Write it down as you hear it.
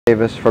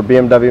Davis for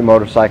BMW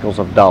Motorcycles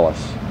of Dulles.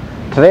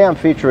 Today I'm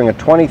featuring a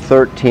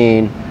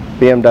 2013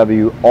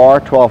 BMW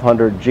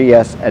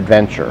R1200GS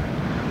Adventure.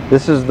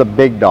 This is the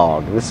big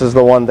dog. This is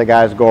the one the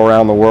guys go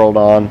around the world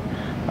on,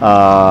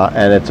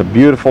 and it's a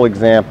beautiful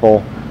example.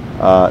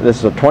 This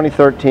is a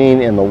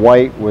 2013 in the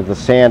white with the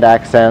sand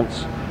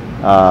accents.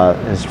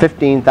 It's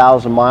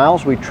 15,000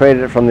 miles. We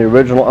traded it from the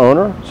original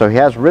owner, so he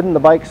has ridden the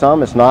bike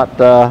some. It's not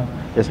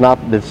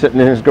been sitting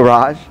in his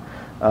garage.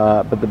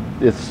 But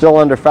it's still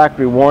under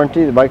factory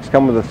warranty. The bikes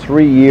come with a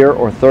 3-year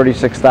or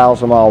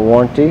 36,000 mile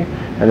warranty,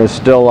 and there's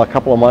still a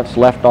couple of months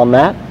left on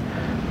that.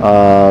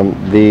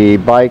 The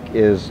bike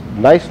is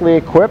nicely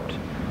equipped.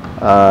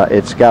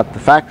 It's got the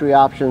factory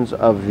options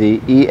of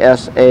the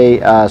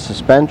ESA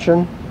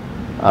suspension,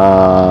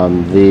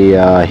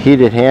 the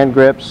heated hand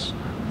grips,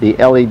 the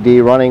LED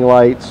running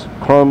lights,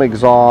 chrome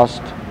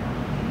exhaust,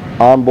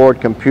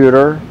 onboard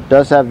computer,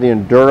 does have the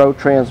Enduro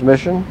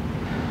transmission.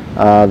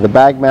 The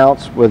bag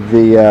mounts with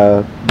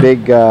the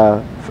big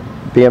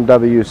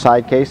BMW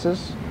side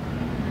cases.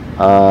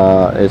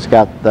 It's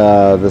got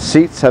the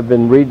seats have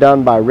been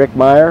redone by Rick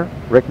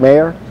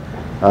Mayer,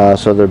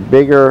 so they're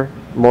bigger,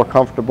 more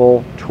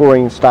comfortable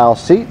touring style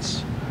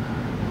seats.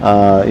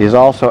 He's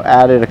also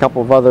added a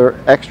couple of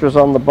other extras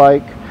on the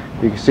bike.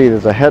 You can see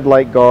there's a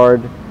headlight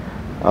guard,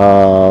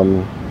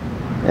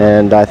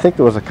 and I think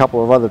there was a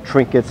couple of other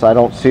trinkets. I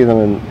don't see them,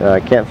 and I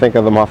can't think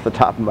of them off the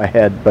top of my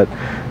head, but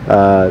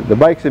the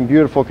bike's in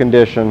beautiful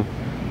condition.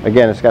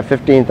 Again, it's got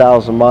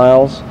 15,000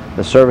 miles.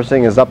 The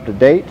servicing is up to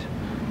date.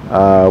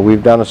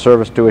 We've done a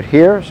service to it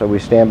here, so we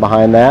stand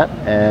behind that,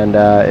 and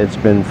it's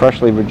been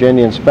freshly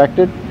Virginia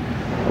inspected.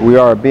 We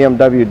are a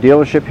BMW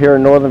dealership here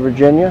in Northern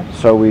Virginia,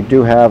 so we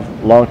do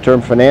have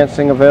long-term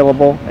financing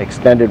available,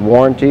 extended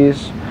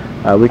warranties.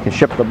 We can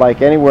ship the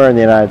bike anywhere in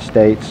the United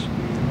States.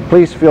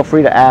 Please feel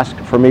free to ask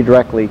for me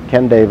directly,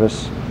 Ken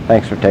Davis.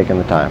 Thanks for taking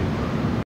the time.